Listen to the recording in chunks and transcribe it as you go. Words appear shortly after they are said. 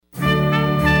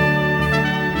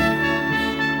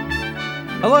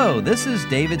Hello, this is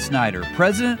David Snyder,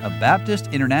 President of Baptist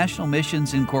International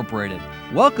Missions Incorporated,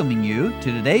 welcoming you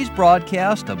to today's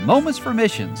broadcast of Moments for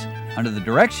Missions under the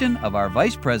direction of our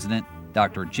Vice President,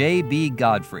 Dr. J.B.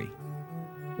 Godfrey.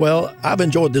 Well, I've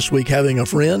enjoyed this week having a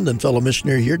friend and fellow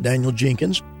missionary here, Daniel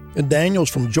Jenkins. And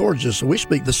Daniel's from Georgia, so we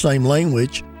speak the same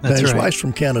language. That's His right. wife's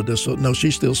from Canada, so no,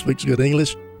 she still speaks good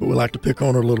English, but we like to pick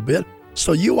on her a little bit.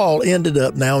 So you all ended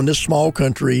up now in this small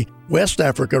country, West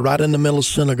Africa, right in the middle of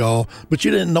Senegal, but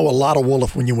you didn't know a lot of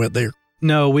Wolof when you went there.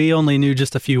 No, we only knew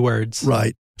just a few words.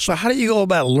 Right. So how do you go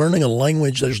about learning a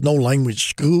language? There's no language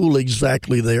school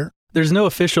exactly there. There's no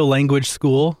official language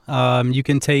school. You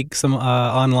can take some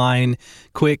online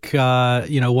quick,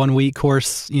 1 week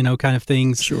course, kind of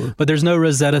things. Sure. But there's no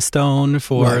Rosetta Stone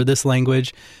for this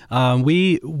language. When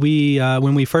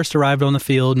we first arrived on the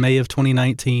field, May of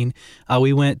 2019,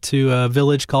 we went to a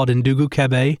village called Ndugu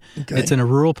Kebe. Okay. It's in a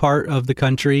rural part of the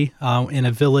country, in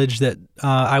a village that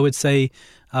I would say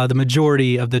the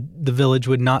majority of the village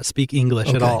would not speak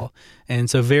English at all. And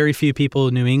so very few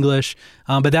people knew English.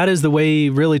 But that is the way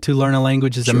really to learn a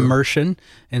language is immersion.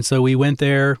 And so we went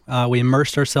there, we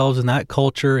immersed ourselves in that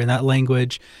culture and that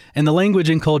language. And the language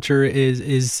and culture is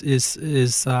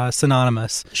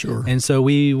synonymous. Sure. And so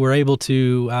we were able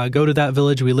to go to that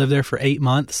village. We lived there for 8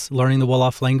 months learning the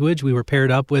Wolof language. We were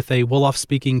paired up with a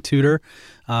Wolof-speaking tutor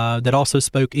that also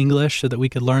spoke English so that we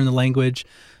could learn the language.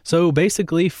 So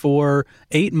basically for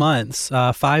 8 months,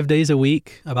 5 days a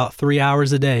week, about 3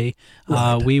 hours a day,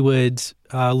 we would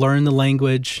learn the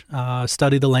language,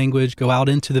 study the language, go out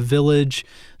into the village,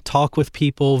 talk with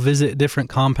people, visit different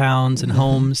compounds and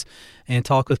homes, and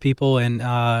talk with people. And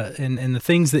the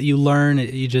things that you learn,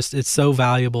 it's so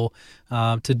valuable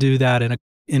to do that in a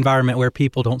environment where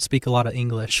people don't speak a lot of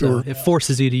English. Sure. So it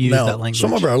forces you to use Now, that language.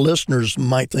 some of our listeners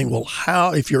might think, well,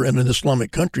 how, if you're in an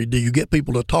Islamic country, do you get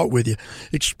people to talk with you?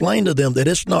 Explain to them that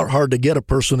it's not hard to get a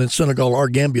person in Senegal or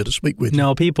Gambia to speak with you.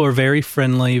 No, people are very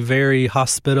friendly, very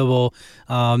hospitable.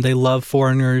 They love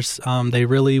foreigners. They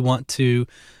really want to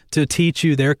teach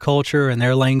you their culture and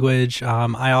their language.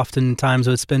 I oftentimes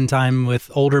would spend time with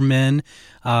older men,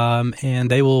 and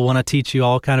they will want to teach you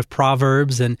all kind of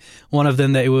proverbs. And one of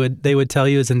them they would tell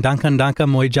you is "Ndanka ndanka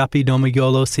moijapi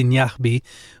domigolo sinyahbi,"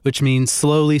 which means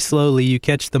slowly, slowly you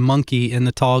catch the monkey in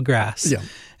the tall grass. Yeah.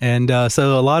 And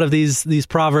so a lot of these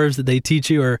proverbs that they teach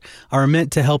you are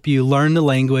meant to help you learn the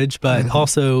language, but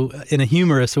also in a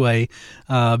humorous way,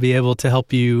 be able to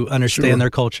help you understand their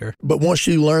culture. But once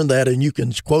you learn that and you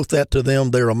can quote that to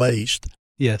them, they're amazed.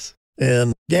 Yes.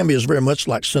 And Gambia is very much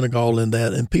like Senegal in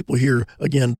that. And people here,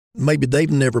 again, maybe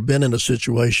they've never been in a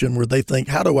situation where they think,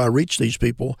 how do I reach these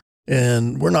people?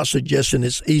 And we're not suggesting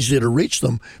it's easy to reach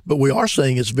them, but we are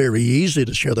saying it's very easy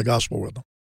to share the gospel with them.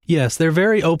 Yes, they're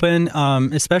very open,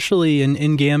 especially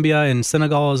in Gambia and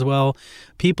Senegal as well.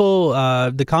 People,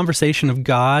 the conversation of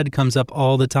God comes up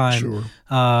all the time. Sure.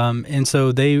 And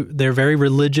so they're very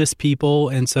religious people.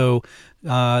 And so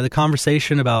the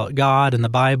conversation about God and the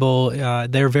Bible,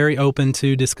 they're very open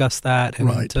to discuss that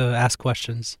and to ask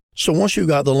questions. So once you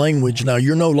got the language, now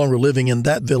you're no longer living in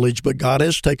that village, but God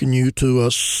has taken you to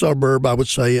a suburb, I would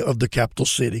say, of the capital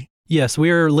city. Yes,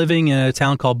 we are living in a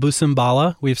town called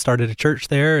Busumbala. We've started a church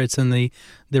there. It's in the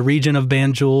region of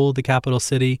Banjul, the capital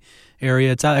city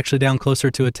area. It's actually down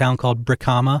closer to a town called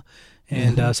Brikama.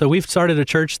 And so we've started a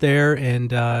church there,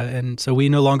 and so we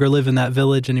no longer live in that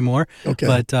village anymore. Okay.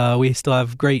 But we still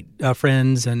have great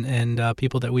friends and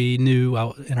people that we knew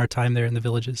out in our time there in the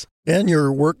villages. And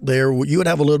your work there, you would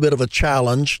have a little bit of a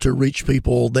challenge to reach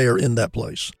people there in that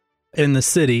place. In the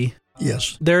city,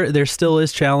 yes, there still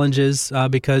is challenges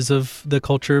because of the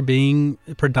culture being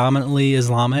predominantly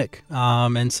Islamic.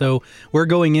 And so we're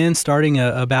going in, starting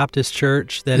a Baptist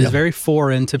church that is very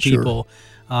foreign to people.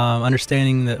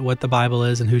 Understanding what the Bible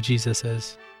is and who Jesus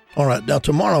is. All right. Now,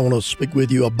 tomorrow I want to speak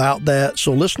with you about that.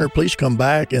 So, listener, please come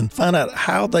back and find out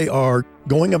how they are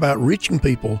going about reaching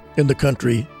people in the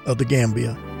country of the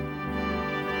Gambia.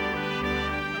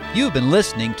 You've been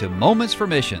listening to Moments for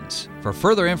Missions. For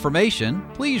further information,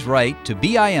 please write to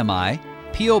BIMI,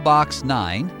 P.O. Box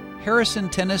 9, Harrison,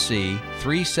 Tennessee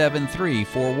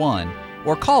 37341,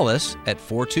 or call us at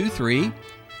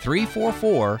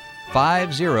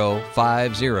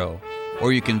 423-344-5050,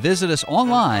 or you can visit us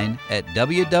online at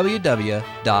www.bimi.org.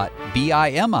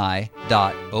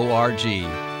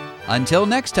 Until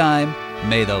next time,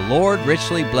 may the Lord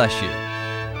richly bless you.